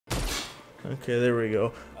Okay, there we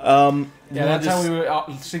go. Yeah, that's how we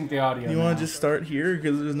would sync the audio. You want to just start here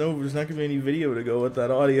because there's not gonna be any video to go with that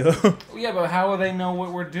audio. Yeah, but how will they know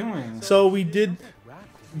what we're doing? So we did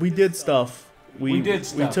stuff. We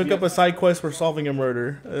took yep. up a side quest for solving a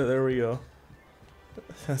murder. There we go.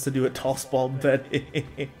 Has to do with toss ball betting.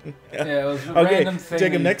 Yeah, it was a okay, random thing.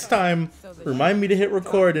 Jacob, next time, remind me to hit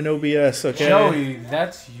record in OBS, okay? Joey,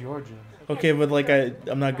 that's your job. Okay, but like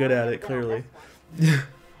I'm not good at it, clearly.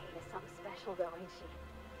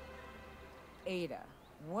 Ada,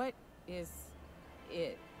 what is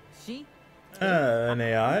it? She? An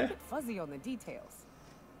AI? A bit fuzzy on the details.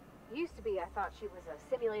 Used to be, I thought she was a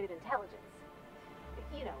simulated intelligence.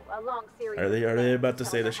 You know, a long series. Are they about to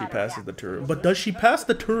say that she passes the Turing? But does she pass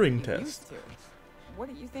the Turing test?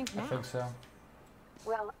 What do you think now? I think so.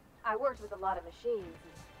 Well, I worked with a lot of machines.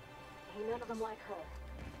 Ain't none of them like her.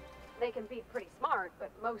 They can be pretty smart,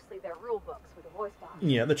 but mostly they're rule books with a voice box.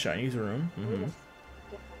 Yeah, the Chinese room. Different.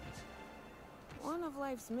 One of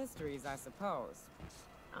life's mysteries, I suppose.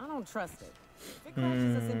 I don't trust it. If it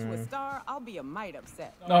crashes us into a star, I'll be a mite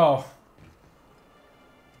upset. Oh.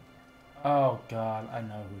 Oh, God. I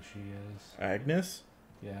know who she is. Agnes?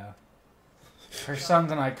 Yeah. Her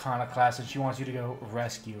son's an iconoclast, and she wants you to go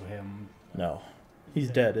rescue him. No.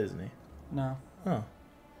 He's dead, isn't he? No. Huh.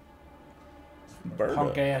 Berta.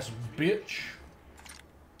 Punk-ass bitch.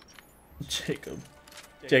 Jacob,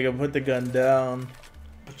 put the gun down.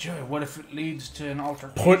 But Joey, what if it leads to an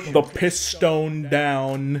altercation? Put the piston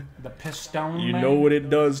down. The piston, You man? know what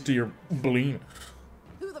it does to your bleen.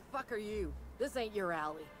 Who the fuck are you? This ain't your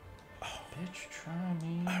alley. Bitch, try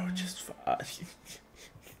me. I would just...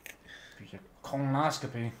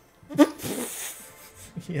 Colonoscopy.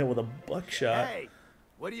 yeah, with a buckshot. Hey,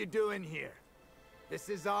 what are you doing here? This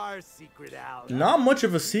is our secret alley. Not much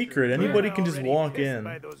of a secret. Anybody We're can just already walk pissed in.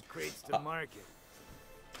 by those crates to market.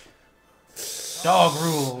 Dog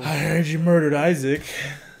rules. I heard you murdered Isaac.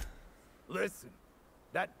 Listen,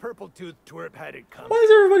 that purple-toothed twerp had it coming. Why is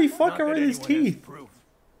everybody Not fucking that with his anyone has teeth? proof.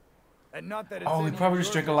 And not that it's Oh, he any probably of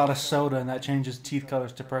just your drank a lot of soda, and that changed his teeth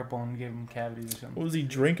colors to purple and gave him cavities or What something. was he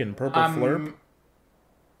drinking? Purple Flurp?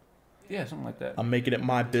 Yeah, something like that. I'm making it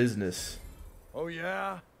my business. Oh,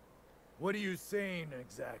 yeah? What are you saying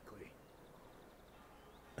exactly?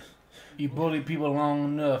 You bully people long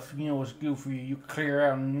enough, you know what's good for you. You clear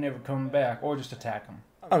out and never come back, or just attack them.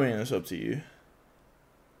 I mean, it's up to you.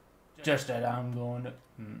 Just that I'm going to...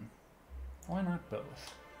 Why not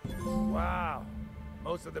both? Wow.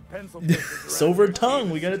 Most of the pencil pushers around Silver here tongue,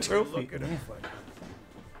 can't we got a see trophy. look at 'em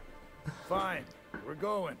funny. Fine, we're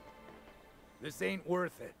going. This ain't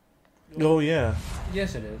worth it. Oh, yeah.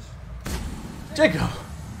 Yes, it is. Jacob!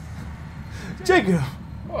 Jacob!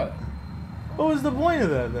 What? What was the point of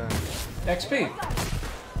that, then? XP.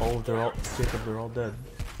 Oh, they're all... Jacob, they're all dead.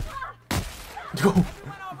 Go!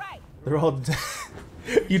 They're all dead.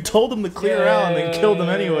 You told them to clear out and then killed them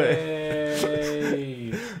anyway.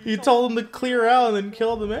 You told them to clear out and then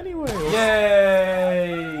killed them anyway.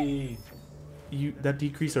 Yay! That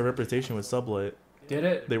decreased our reputation with Sublight. Did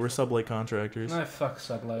it? They were Sublight contractors. No, fuck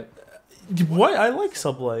Sublight. What? I like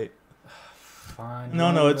Sublight. Fine.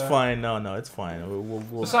 No, it's fine. No, it's fine.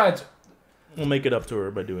 Besides, we'll make it up to her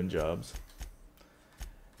by doing jobs.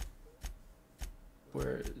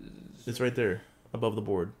 where is... It's right there, above the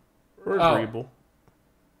board. We're Oh. agreeable.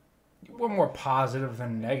 We're more positive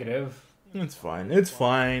than negative. It's fine. It's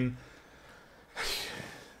fine.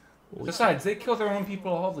 Besides, they kill their own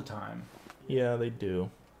people all the time. Yeah, they do.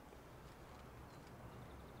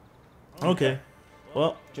 Okay.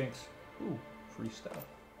 Well, Jinx. Ooh, free stuff.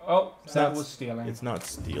 Oh, that was stealing. It's not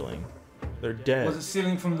stealing. They're dead. Was it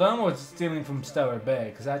stealing from them or was it stealing from Stellar Bay?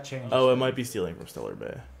 Because that changes. Oh, it might be stealing from Stellar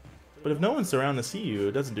Bay. But if no one's around to see you,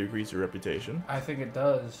 it doesn't decrease your reputation. I think it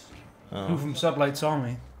does. Oh. Who from Sublight saw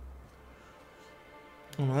me?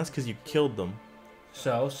 Well, that's because you killed them.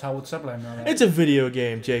 So how would Sublight know that? It's a video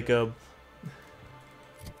game, Jacob.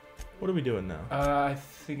 What are we doing now? I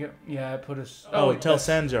think it... Yeah, I put us... Oh, tell that's-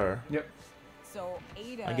 Sanjar. Yep. So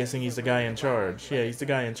Ada, I'm guessing he's the guy in charge. Yeah, he's the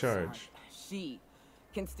guy in charge. She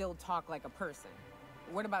can still talk like a person.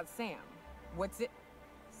 What about Sam? What's it?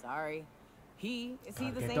 Sorry. Is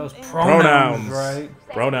he the Get same those thing? pronouns right.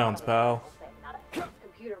 Pronouns, pal. Not a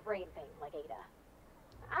computer brain thing like Ada.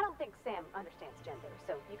 I don't think Sam understands gender,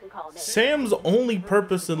 so you can call him Ada. Sam's only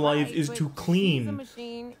purpose in life Right, is but to He's a clean.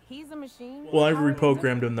 machine. He's a machine. Well, I How are they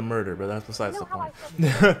reprogrammed him to murder, but that's besides You the know how I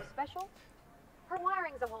point. said she's special? Her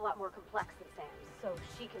wiring's a whole lot more complex than Sam's, so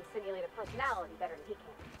she can simulate a personality better than he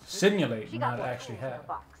can. Simulate, She got not more actually tools in her have.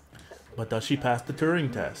 box. But does she pass the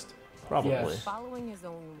Turing test? Probably. Yes. Following his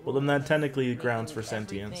own Well, then that rules, technically making grounds for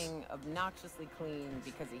sentience. everything obnoxiously clean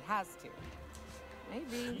because he has to.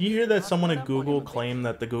 Maybe. You hear that I'll someone let at up on him Google a bit. claimed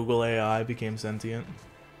that the Google AI became sentient?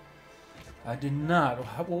 I did not.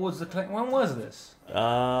 What was the claim? When was this?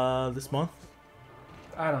 This month?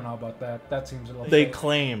 I don't know about that. That seems a little. They fake.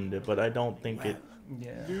 claimed it, but I don't think it.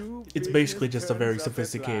 Yeah. It's basically just a very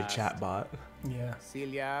sophisticated chatbot. Yeah.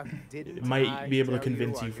 Celia, It might be able to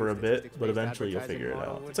convince you for a bit, but eventually you'll figure it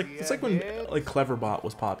out. It's like when like Cleverbot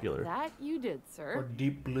was popular. That you did, Or sir.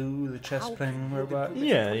 Deep Blue, the chess playing robot.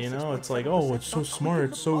 Yeah, you know, it's like, oh, it's so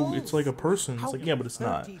smart, it's like a person. It's like, yeah, but it's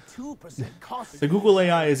not. The Google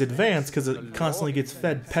AI is advanced because it constantly gets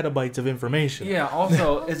fed petabytes of information. Yeah.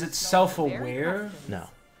 Also, is it self-aware? No,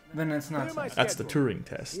 Then it's not. that's the Turing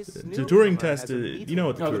test. The Turing test, you know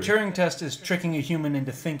what the No, the Turing. Turing test is tricking a human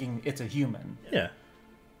into thinking it's a human. Yeah,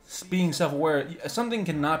 Being self-aware, something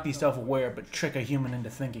cannot be self-aware but trick a human into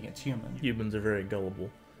thinking it's human. humans are very gullible.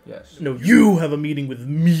 Yes. No, you have a meeting with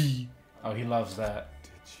me. Oh, he loves that.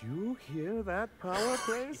 Did you hear that power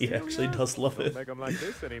praise? He actually does love Don't it. make 'em like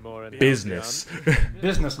this anymore. anyhow, Business.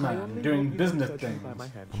 Businessman doing business Jan. things. By my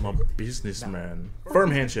hand. I'm a businessman.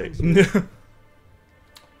 Firm handshake.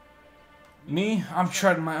 Me, I'm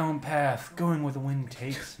treading my own path, going where the wind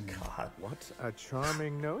takes me. God. What a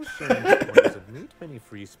charming notion. One doesn't meet many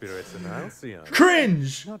free spirits in Alcyon.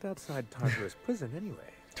 Cringe! Not outside Tartarus prison, anyway.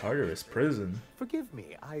 Tartarus prison. Forgive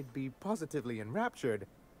me, I'd be positively enraptured.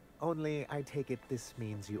 Only, I take it this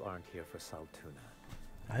means you aren't here for Saltuna.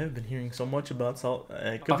 I have been hearing so much about salt.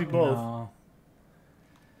 It could be Fuck both. no.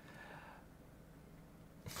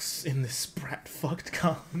 In this sprat fucked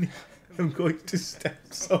colony, I'm going to stab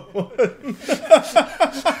someone.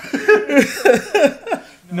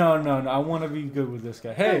 No, I want to be good with this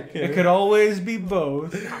guy. Hey, it could always be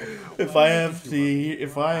both. If I have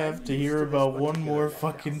to hear about one more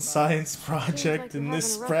fucking science project in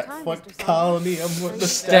this sprat fucked colony, I'm going to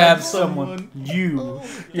Stab someone. You.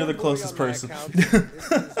 You're the closest person. This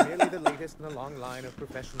is merely the latest in a long line of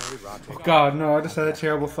professionally rotten. Oh God, no! I just had a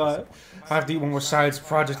terrible thought. I have to eat one more science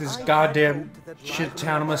project. This goddamn shit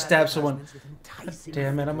town. I'm gonna stab someone.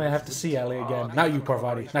 Damn it! I'm gonna have to see Ellie again. Not you,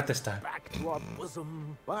 Parvati. Not this time. Back to our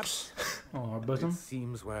bosom, but Oh, our it bosom.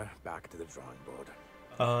 seems we're back to the drawing board.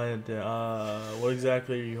 What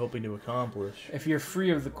exactly are you hoping to accomplish? If you're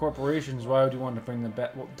free of the corporations, why would you want to bring them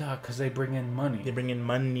back? Well, duh, because they bring in money. They bring in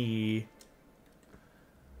money.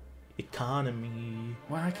 Economy.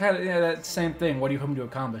 Well, I kind of that same thing. What are you hoping to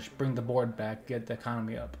accomplish? Bring the board back, get the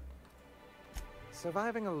economy up.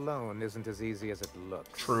 Surviving alone isn't as easy as it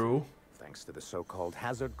looks. True. Thanks to the so-called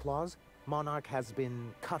hazard clause, Monarch has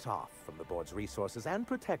been cut off from the board's resources and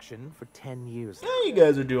protection for 10 years now. Yeah, you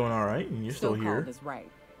guys are doing all right, and you're still here. So-called is right.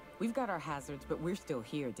 We've got our hazards, but we're still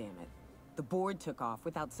here, damn it. The board took off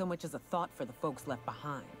without so much as a thought for the folks left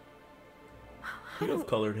behind. You have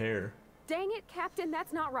colored hair. Dang it, Captain,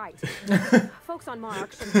 that's not right. Folks on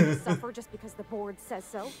Monarch shouldn't suffer just because the board says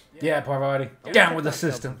so. Yeah, Parvati. We Down with the kept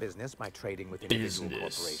ourselves system. in business by trading with individual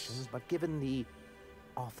Business. corporations, but given the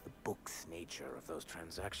off-the-books nature of those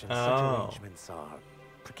transactions, Oh. such arrangements are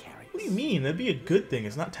precarious. What do you mean? That'd be a good thing.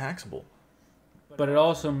 It's not taxable. But it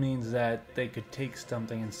also means that they could take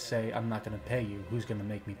something and say, I'm not going to pay you. Who's going to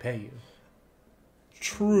make me pay you?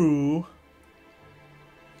 True.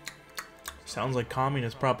 Sounds like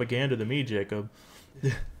communist propaganda to me, Jacob.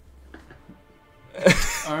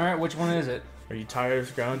 Alright, which one is it? Are you tired of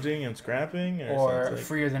scrounging and scrapping? Or sounds like-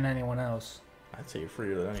 freer than anyone else? I'd say you're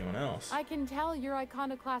freer than anyone else. I can tell your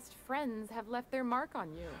iconoclast friends have left their mark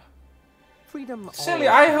on you. Freedom. Silly,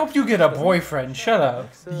 always I hope you get a boyfriend. Shut up.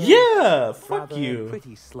 makes a Yeah, fuck rather you.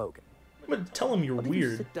 Pretty slogan. I'm gonna tell him you're But if you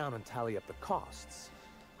weird. sit down and tally up the costs,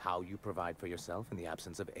 how you provide for yourself in the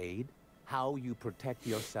absence of aid, how you protect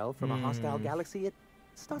yourself from a hostile galaxy, it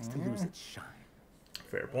starts to lose its shine.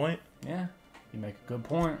 Fair point. Yeah, you make a good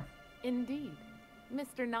point. Indeed.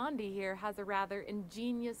 Mr. Nandi here has a rather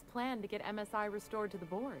ingenious plan to get MSI restored to the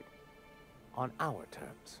board. On our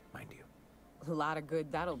terms, mind you. A lot of good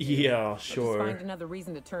that'll do. Yeah, But just sure. find another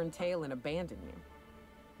reason to turn tail and abandon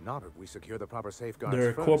you. Not if we secure the proper safeguards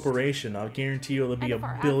They're a first. corporation. I'll guarantee you there'll be And a if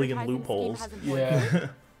our billion advertising scheme loopholes. hasn't worked Yeah. out,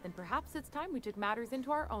 then perhaps it's time we took matters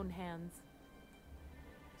into our own hands.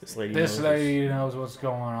 This lady This knows. lady knows what's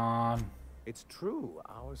going on. It's true,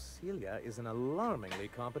 our Celia is an alarmingly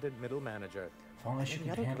competent middle manager. If only she Any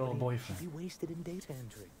could other handle a company, boyfriend. she'd be wasted in data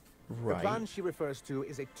entry. The plan Right. she refers to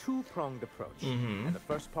is a two-pronged approach. And the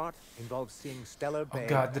first part involves seeing Stellar Bay... Oh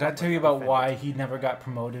God, did I tell you about why he never got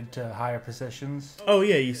promoted to higher positions? Oh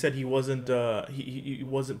yeah, you said he wasn't he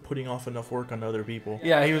wasn't putting off enough work on other people.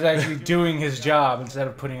 Yeah, he was actually doing his job instead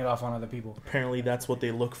of putting it off on other people. Apparently that's what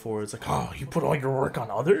they look for. It's like, oh, you put all your work on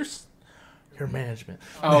others? Your management.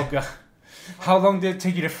 Oh God. How long did it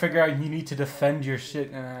take you to figure out you need to defend your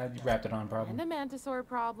shit? You wrapped it on, probably. And a Mantisaur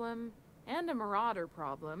problem. And a Marauder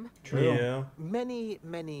problem. True. Yeah. Many,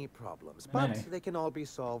 many problems, but Many. they can all be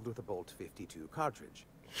solved with a Bolt 52 cartridge.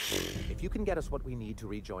 If you can get us what we need to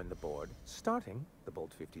rejoin the board, starting the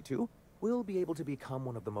Bolt 52, we'll be able to become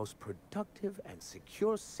one of the most productive and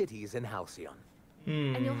secure cities in Halcyon.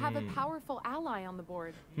 And you'll have a powerful ally on the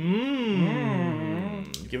board.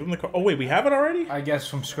 Give him the car. Oh wait, we have it already? I guess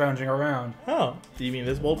from scrounging around. Oh, do you mean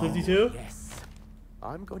this Bolt 52? Yes.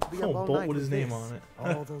 I'm going to be Oh, up all Bolt night with his name this. on it.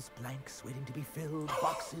 All those blanks waiting to be filled,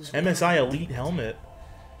 boxes... MSI Elite Helmet.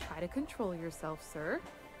 Try to control yourself, sir.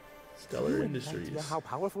 Stellar You have Industries. idea how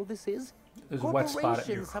powerful this is? There's a wet spot at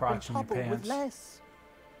your Corporations have been crotch in your toppled with pants. less.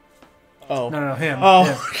 Oh. No, him. Oh.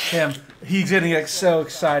 Him. He's getting like, so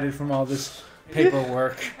excited from all this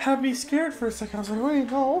paperwork. Had me scared for a second. I was like, wait,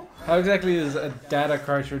 no. How exactly is a data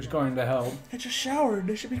cartridge going to help? I just showered.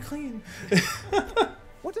 They should be clean.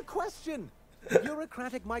 What a question!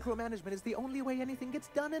 Bureaucratic micromanagement is the only way anything gets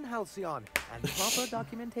done in Halcyon, and proper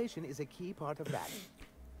documentation is a key part of that.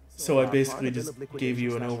 So I Our basically part of just bill of gave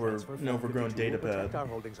you liquidation/transfer an for overgrown 52 will data protect pad. our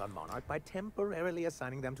holdings on Monarch by temporarily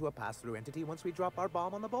assigning them to a pass-through entity once we drop our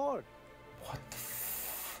bomb on the board.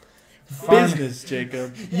 Business,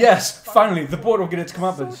 Jacob. Yes, finally, the board will get its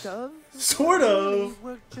comeuppance. Sort of. Sort of.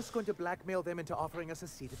 We're just going to blackmail them into offering us a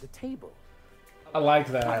seat at the table. I like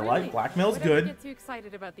that. I like blackmail's Whatever good. gets you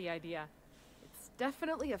excited about the idea. It's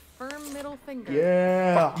definitely a firm middle finger.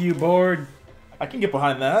 Yeah. You bored? I can get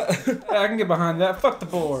behind that. I can get behind that. Fuck the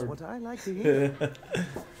That's board. what I like to hear.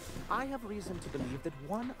 I have reason to believe that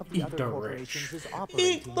one of the Eat other the corporations rich. is operating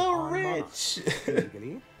Eat the on rich. Monarch,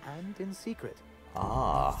 illegally and in secret.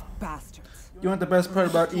 Ah. Bastards. You want the best part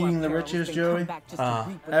about eating the riches, Joey? Ah.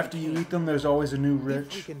 After you eat them, there's always a new If we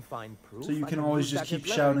rich. can find proof, So you I can always use just that keep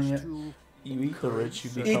as shouting leverage it. to You eat the rich,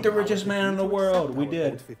 you Eat become. the richest man in the world. We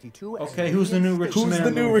did. Okay, who's the new richest Who's man?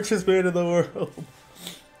 the new richest man in the world?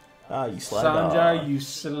 Ah, you slide Sanjay, dog. you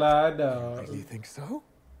slide dog. You think so?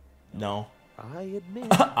 No. I admit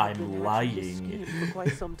I'm I've been hatching this lying. scheme for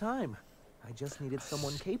quite some time. I just needed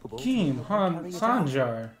someone capable to Keem, help Han, carry it out.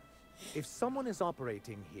 Sanjar. If someone is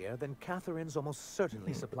operating here, then Catherine's almost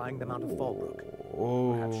certainly supplying them out of Fallbrook.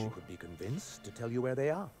 Perhaps she Oh. could be convinced to tell you where they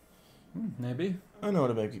are. Maybe. I know how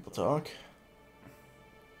to make people talk.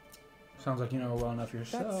 Sounds like you know well enough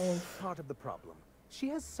That's yourself. part of the problem. She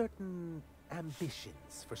has certain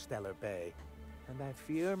ambitions for Stellar Bay, and I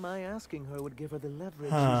fear my asking her would give her the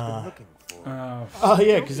leverage she's been looking for. Oh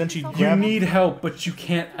yeah, because then she'd You grab. need help, but you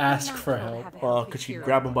can't ask for help. Well, because she'd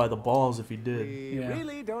grab him by the balls if he did. We Yeah.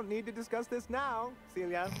 really don't need to discuss this now,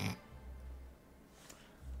 Celia.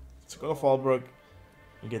 So go to Fallbrook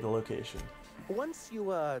and get the location. Once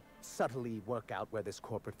you subtly work out where this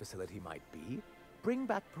corporate facility might be, bring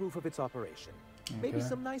back proof of its operation. Maybe Okay.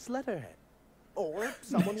 some nice letterhead. Or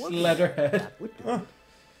someone working. Letterhead. That would do.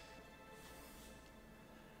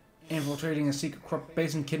 Infiltrating a secret corporate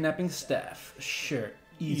base and kidnapping staff. Sure.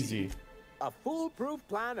 Easy. Easy. A foolproof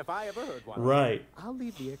plan if I ever heard one. Right. I'll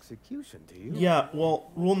leave the execution to you. Yeah. Well,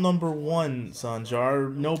 rule number 1,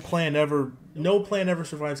 Sanjar: no plan ever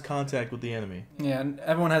survives contact with the enemy. Yeah, and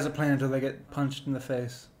everyone has a plan until they get punched in the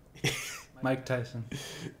face. Mike Tyson.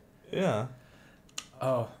 Yeah.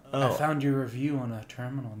 Oh, I Oh. found your review on a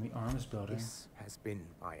terminal in the Arms building. This has been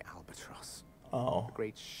my albatross. Oh. The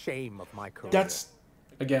great shame of my career. That's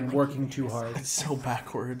Again, working too hard. so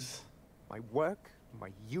backwards. my work, my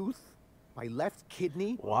youth, my left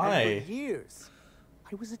kidney. Why? And for years,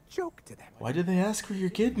 I was a joke to them. Why did they ask for your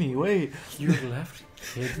kidney? Wait. Your left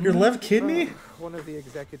kidney? Your left kidney? One of the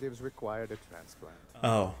executives required a transplant.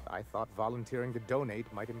 Oh. I thought volunteering to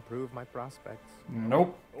donate might improve my prospects.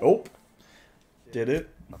 Nope. Oh. Did it?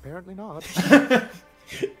 Apparently not.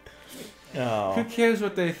 Who Oh. cares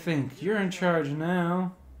what they think? You're in charge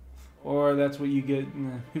now. Or that's what you get.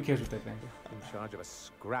 Nah, who cares what they think? In charge of a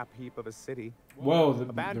scrap heap of a city, Whoa,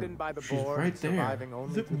 abandoned by the she's board, right there. surviving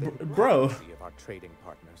only through the Bro. hypocrisy of our trading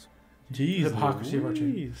partners. Jeez. Hypocrisy of our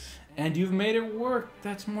team. Louise. And you've made it work.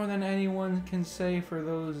 That's more than anyone can say for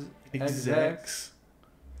those execs.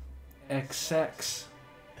 Execs.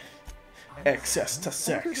 Access to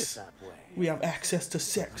Ordered it sex. that way. We have access to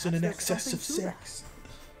sex and an Perhaps there's excess of something to that. sex.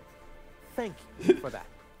 Thank you for that.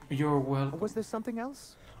 You're Or welcome. was there something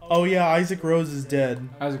else? Oh yeah, Isaac Rose is dead.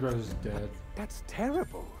 Isaac Rose is dead. That's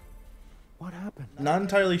terrible. What happened? Not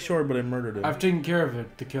entirely sure, but I murdered him. I've taken care of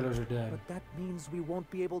it. The killers are dead. But that means we won't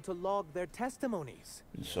be able to log their testimonies.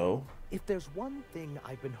 So? If there's one thing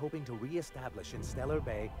I've been hoping to re-establish in Stellar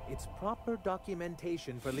Bay, it's proper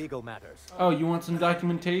documentation for legal matters. Oh, you want some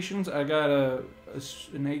documentations? I got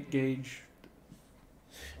an 8 gauge.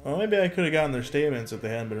 Well, maybe I could have gotten their statements if they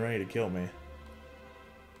hadn't been ready to kill me.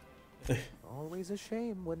 Always a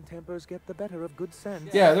shame when tempers get the better of good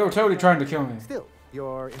sense. Yeah, they were totally trying to kill me. Still,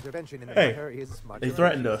 your intervention in the Hey, matter is much they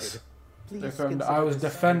threatened us. appreciated. They Please threatened. consider I was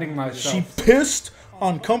this defending She myself. pissed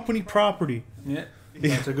on company property. Yeah,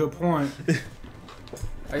 that's a good point.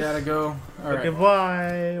 I gotta go. All Okay,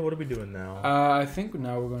 right. bye. What are we doing now? I think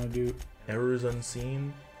now we're gonna do. Errors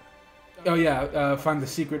unseen. Oh yeah, find the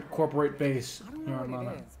secret corporate base. I don't here know on what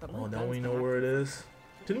Lana. it is, but my Oh, now gun's we know been where it is.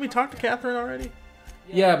 Didn't we talk to Catherine already?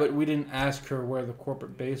 Yeah, but we didn't ask her where the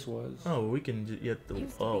corporate base was. Oh, we can get the.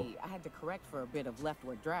 Used to Oh. be, I had to correct for a bit of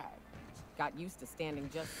leftward drag. Got used to standing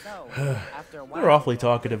just so. After a while, They're awfully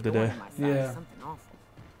talkative going today. my side, Yeah. Something awful.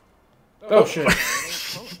 Oh shit!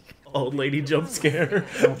 Old lady jump scare.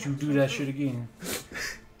 Don't you do that shit again.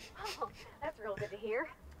 Oh, that's real good to hear.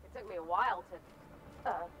 It took me a while to,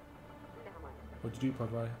 never mind. What'd you do,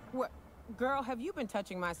 Popeye? What? Girl, have you been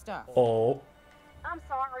touching my stuff? Oh. I'm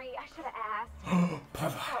sorry, I should have asked. I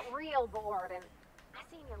Popeye. got real bored, and I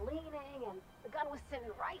seen you leaning, and the gun was sitting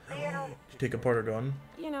right there. Did you take apart her gun?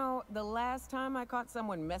 You know, the last time I caught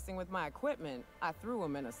someone messing with my equipment, I threw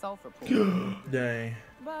him in a sulfur pool. Dang.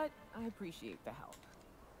 But I appreciate the help.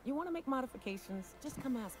 You want to make modifications? Just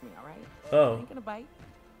come ask me, all right? Oh. Thinking a bite?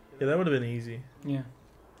 Yeah, that would have been easy. Yeah.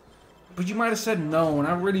 But you might have said no, and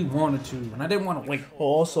I really wanted to, and I didn't want to wait. Oh,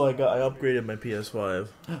 also, I upgraded my PS5.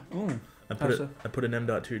 Ooh. I put an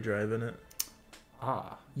M.2 drive in it.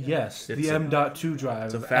 Ah, yes, It's the a- M.2 drive,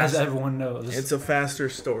 it's a as fast- everyone knows. It's a faster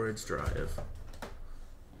storage drive.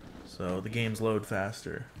 So the games load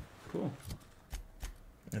faster. cool.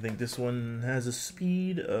 I think this one has a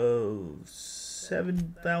speed of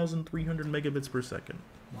 7,300 megabits per second.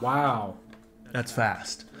 Wow. That's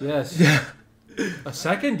fast. Yes. A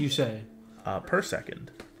second, you say? Per second.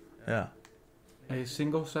 Yeah. A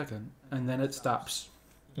single second, and then it stops.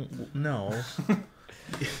 No.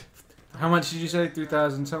 How much did you say?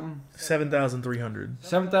 3,000 something? 7,300.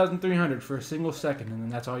 7,300 for a single second, and then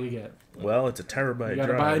that's all you get. Well, it's a terabyte You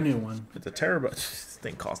gotta drive. buy a new one. It's a terabyte. This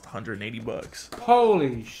thing cost 180 bucks.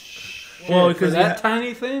 Holy shit! Well, For because that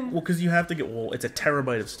tiny thing? Well, because you have to get. Well, it's a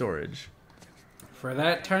terabyte of storage, For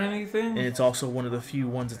that tiny thing? and it's also one of the few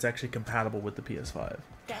ones that's actually compatible with the PS5.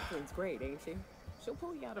 Catherine's great, ain't she? She'll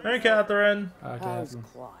pull you out of Hey, the Catherine. I How's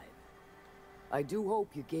got Clive? I do hope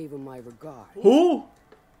you gave him my regard. Who?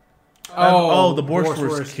 Oh, the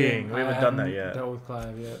Borsworth King. We I haven't done that haven't yet. Dealt with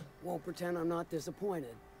Clive yet. Won't pretend I'm not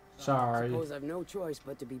disappointed. Sorry. Suppose I've no choice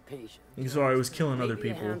but to be patient. You saw I was killing other Maybe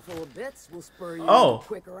a people. handful of bits will spur you Oh. into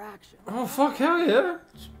quicker action. Oh fuck, hell yeah!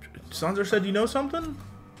 Sanzer said, "You know something?"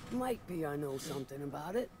 Might be I know something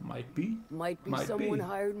about it. Might be. Might be Might someone be.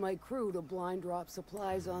 hired my crew to blind drop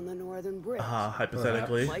supplies on the northern bridge.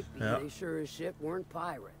 Hypothetically. Might be Yeah. they sure as shit weren't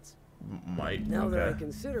pirates. Might. Now that I Okay.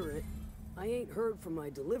 consider it, I ain't heard from my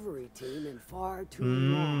delivery team in far too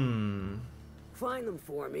long. Find them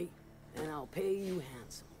for me, and I'll pay you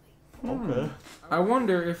handsomely. Okay. I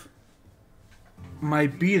wonder if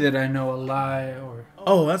might be that I know a lie, or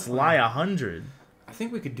Oh, that's lie 100. I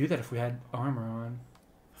think we could do that if we had armor on.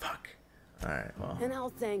 Fuck. All right. Well. And I'll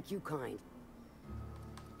thank you kind.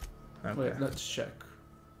 Okay. Wait, let's check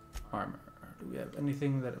armor. Do we have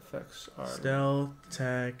anything that affects our? Stealth,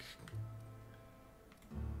 tech.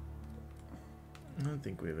 I don't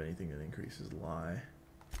think we have anything that increases lie.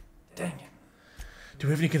 Dang it. Do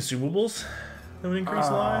we have any consumables that would increase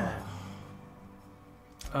lie?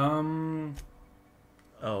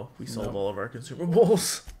 Oh, we sold No. all of our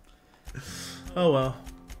consumables. Oh well.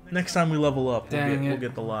 Next time we level up, Dang we'll it.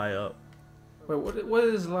 get the lie up. Wait, what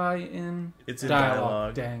is lie in? It's in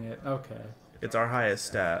dialogue. Dang it. Okay. It's our highest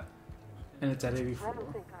stat. And it's at I 84.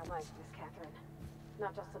 don't think I like Miss Catherine.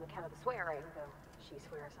 Not just on account of the swearing, though. She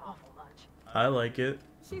swears awful much. I like it.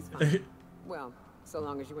 She's fine. Well, so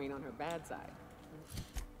long as you ain't on her bad side.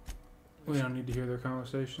 We don't need to hear their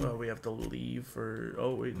conversation. Well, we have to leave for.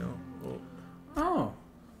 Oh wait, no. Oh.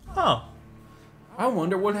 Oh. I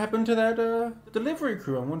wonder what happened to that delivery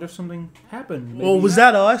crew. I wonder if something happened. Well, Maybe- was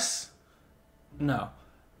that us? No.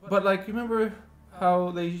 But like, you remember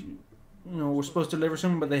how they, were supposed to deliver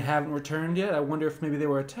something, but they haven't returned yet? I wonder if maybe they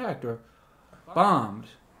were attacked or bombed.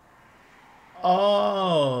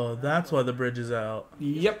 Oh, that's why the bridge is out.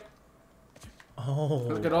 Yep. Oh.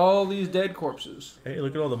 Look at all these dead corpses. Hey,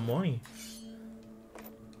 look at all the money.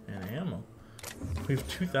 And ammo. We have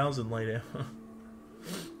 2,000 light ammo.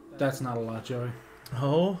 That's not a lot, Joey.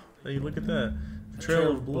 Oh, hey, look at that. The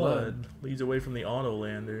trail of blood leads away from the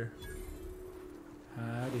Autolander.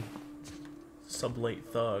 Howdy. Sublight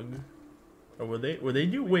thug. Or were they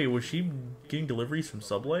wait, was she getting deliveries from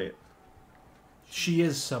Sublight? She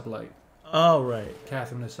is Sublight. Oh, right.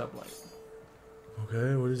 Catherine is Sublight.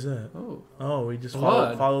 Okay, what is that? Oh. Oh, we just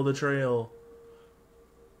Blood. follow the trail.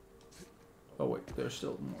 Oh, wait, there's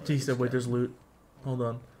still more. He said, wait, there's loot. Hold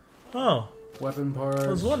on. Oh, Weapon parts. I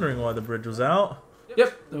was wondering why the bridge was out.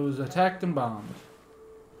 Yep, it was attacked and bombed.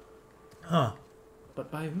 Huh.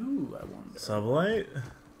 But by who, I wonder? Sublight?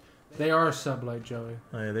 They are Sublight, Joey.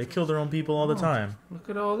 Oh, yeah, they kill their own people all the time. Look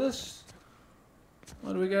at all this.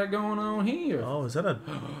 What do we got going on here? Oh, is that a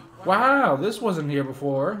Wow, this wasn't here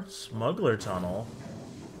before. smuggler tunnel?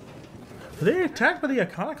 Were they attacked by the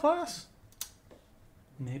Iconoclasts?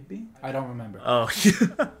 Maybe? I don't remember. Oh,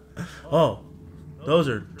 oh, those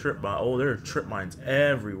are trip mines. Oh, there are trip mines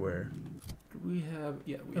everywhere. Do we have...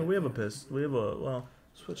 Yeah, Yeah, we have a pistol. We have a, well,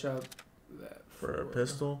 Switch out that for a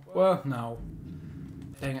pistol. Well, no.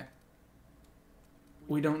 Dang it.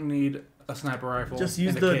 We don't need a sniper rifle. Just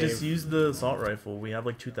use the assault rifle. We have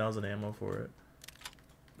like 2,000 ammo for it.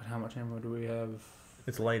 But how much ammo do we have?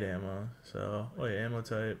 It's light ammo, so oh yeah, ammo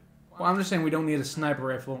type. Well, I'm just saying we don't need a sniper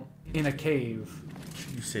rifle in a cave.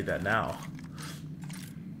 You say that now.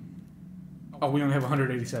 Oh, we only have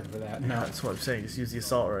 187 for that. No, That's what I'm saying. Just use the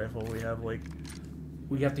assault rifle. We have like,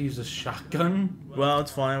 we have to use a shotgun. well,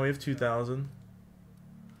 it's fine. We have 2,000.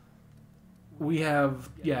 We have,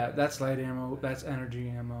 yeah, that's light ammo. That's energy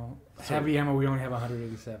ammo. So- Heavy ammo, we only have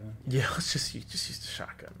 187. Yeah, let's just use the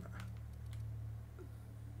shotgun.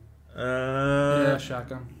 Yeah,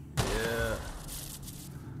 shotgun. Yeah.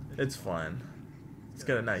 It's fine. It's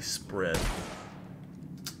got a nice spread,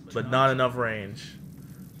 but not enough range.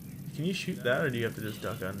 Can you shoot that, or do you have to just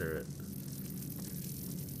duck under it?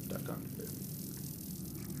 Duck under it.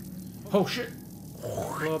 Oh shit!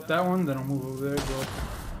 Blow up that one, then I'll move over there. Go up.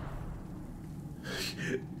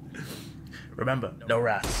 Remember, no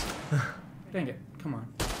rats. Dang it! Come on.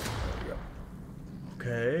 There we go.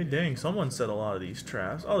 Okay, dang, someone set a lot of these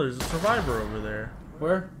traps. Oh, there's a survivor over there.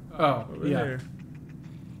 Where? Oh, Over yeah. there.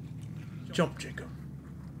 Jump, Jacob.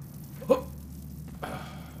 Oh.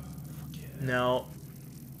 Now,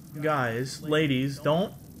 guys, ladies,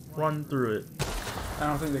 don't run through it. I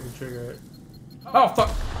don't think they can trigger it. Oh fuck!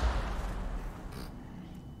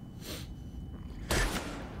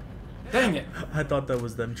 Dang it! I thought that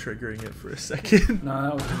was them triggering it for a second. No,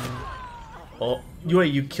 that was me. Oh,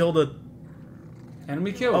 wait, you killed a...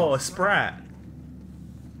 Enemy kill. Oh, a sprat.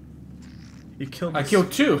 You killed... I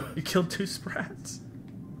killed two. You killed 2 sprats.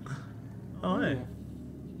 Oh, hey. Ooh.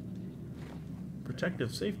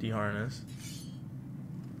 Protective safety harness.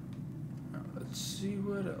 Now, let's see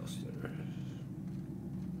what else there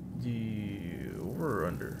is. Over or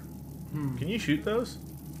under? Hmm. Can you shoot those?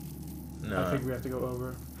 No. I think we have to go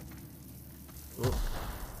over. Oh.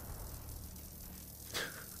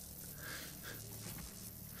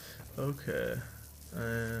 Okay.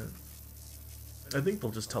 I think they'll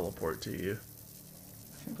just teleport to you.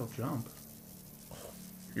 I think they'll jump.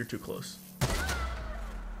 You're too close.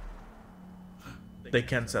 They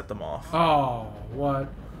can set them off. Oh, what?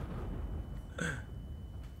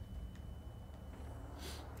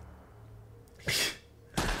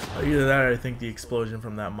 Either that or I think the explosion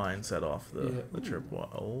from that mine set off the, Yeah. the trip.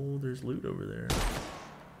 Oh, there's loot over there.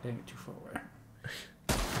 Dang it, too far away.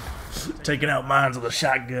 Taking out mines with a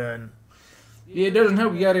shotgun. Yeah, it doesn't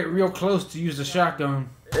help. You gotta get real close to use the shotgun.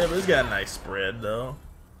 Yeah, but it's got a nice spread, though.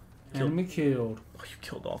 Enemy killed. Oh, you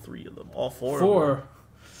killed all 3 of them. All 4 of Four. them.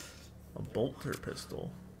 A bolter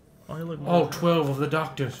pistol. Oh, you look All 12 of the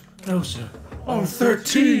doctors. No, sir. All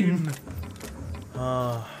 13.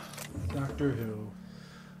 Doctor Who.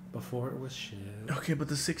 Before it was shit. Okay, but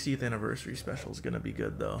the 60th anniversary special is gonna be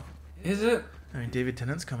good, though. Is it? I mean, David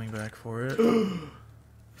Tennant's coming back for it.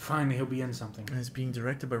 Finally, he'll be in something. And it's being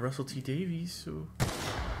directed by Russell T Davies, so...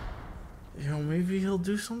 You know, maybe he'll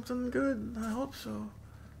do something good. I hope so.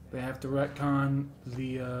 They have to retcon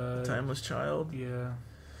the, Timeless Child. Yeah.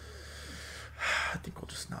 I think we'll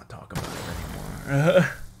just not talk about it anymore.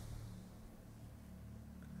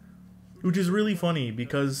 Which is really funny,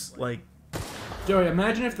 because, like... Joey,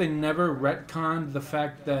 imagine if they never retconned the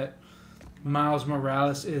fact that Miles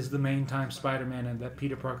Morales is the main time Spider-Man and that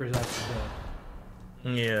Peter Parker is actually dead.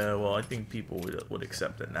 Yeah, well, I think people would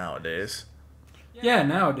accept it nowadays. Yeah,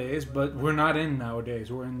 nowadays, but we're not in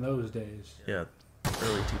nowadays. We're in those days. Yeah,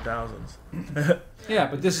 early 2000s. Yeah,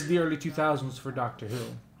 but this is the early 2000s for Doctor Who.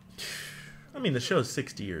 I mean, the show's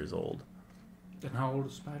 60 years old. Then how old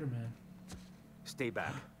is Spider-Man? Stay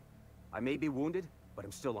back. I may be wounded, but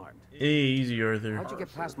I'm still armed. Easy, Arthur. How'd you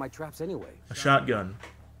get past my traps anyway? A shotgun.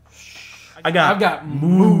 I've got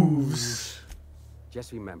moves.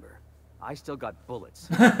 Just remember, I still got bullets.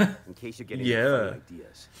 In case you get any Yeah. funny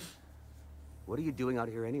ideas. What are you doing out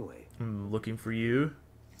here anyway? I'm looking for you.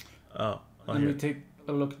 Oh, Let me take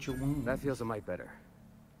a look at your wound. That feels a mite better.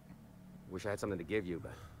 Wish I had something to give you,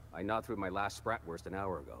 but I gnawed through my last Spratwurst an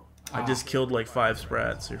hour ago. I just killed like 5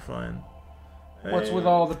 sprats. You're fine. What's with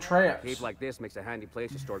all the A traps? cave like this makes a handy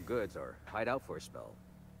place to store goods or hide out for a spell.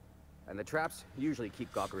 And the traps usually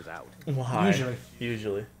keep gawkers out. Why?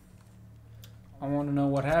 Usually. I want to know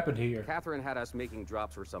what happened here. Catherine had us making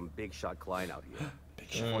drops for some big shot client out here.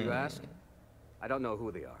 Before you ask, I don't know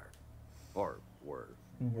who they are. Or were.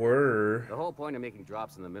 The whole point of making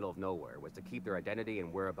drops in the middle of nowhere was to keep their identity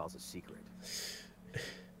and whereabouts a secret.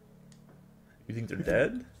 You think they're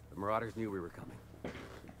dead? The Marauders knew we were coming.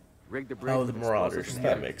 Rigged the bridge. Oh, the with Marauders. explosives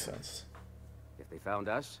That and makes sense. if they found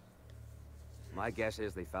us, my guess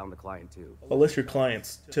is they found the client too. Unless your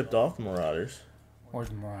clients tipped off the Marauders. Where's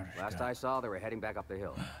the Marauders? Last I saw, they were heading back up the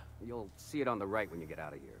hill. You'll see it on the right when you get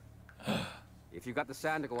out of here. If you got the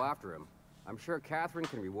sand to go after him, I'm sure Catherine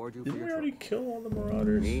can reward you for Didn't your we already trouble. kill all the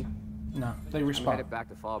Marauders? Me? No, they I'm respawn. headed back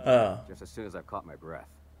to Fallbrook Oh. just as soon as I've caught my breath.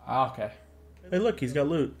 Okay. Hey, look, he's got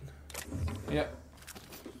loot. Yep.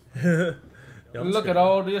 Yeah, I'm Look scared. at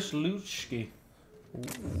all this lootski.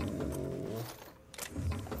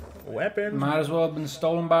 Weapons. Might as well have been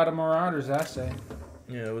stolen by the Marauders, I say.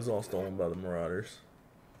 Yeah, it was all stolen by the Marauders.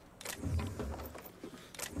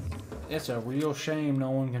 It's a real shame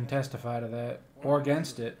no one can testify to that. Or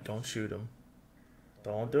against it. Don't shoot him.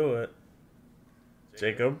 Don't do it.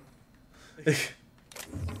 Jacob.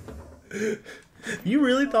 You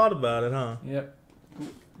really thought about it, huh? Yep.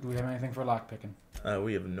 Do we have anything for lockpicking?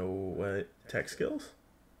 We have no tech skills.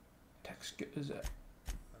 Is it?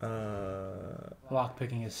 Uh,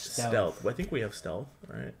 Lockpicking is stealth. stealth. I think we have stealth,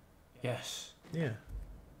 right? Yes. Yeah.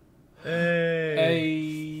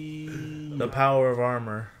 Hey. The power of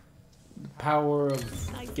armor. The power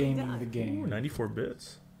of gaming the game. Ooh, 94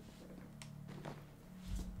 bits.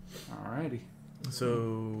 Alrighty.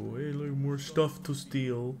 So, hey, look, more stuff to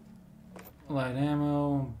steal. Light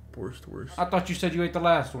ammo. Worst. I thought you said you ate the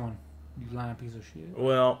last one. You lying piece of shit.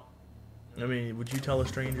 Well, I mean, would you tell a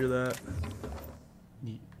stranger that?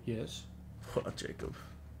 Yes. Oh, Jacob.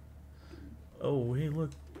 Oh, hey, look.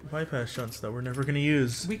 Bypass shunts that we're never going to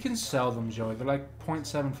use. We can sell them, Joey. They're like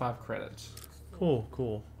 0.75 credits.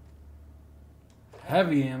 Cool.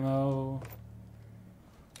 Heavy ammo.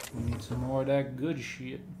 We need some more of that good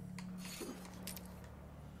shit.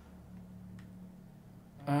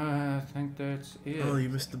 I think that's it. Oh, you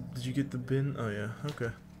missed the... Did you get the bin? Oh, yeah.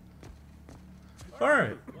 Okay.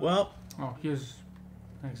 Alright, well... Oh, here's...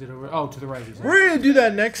 Exit over... Oh, to the right. He's We're going to do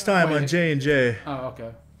that next time Wait. on J&J. Oh,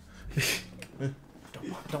 okay.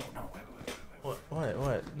 Don't.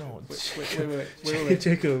 What? No. Wait.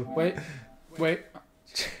 Jacob.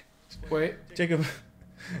 Wait. Jacob.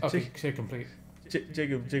 Okay, say complete.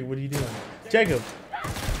 Jacob, what are you doing? Jacob.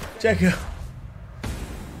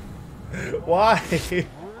 Why? He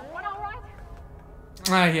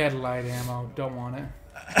had light ammo. Don't want it.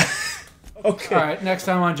 Okay. All right, next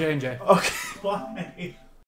time on J&J. Okay. Why?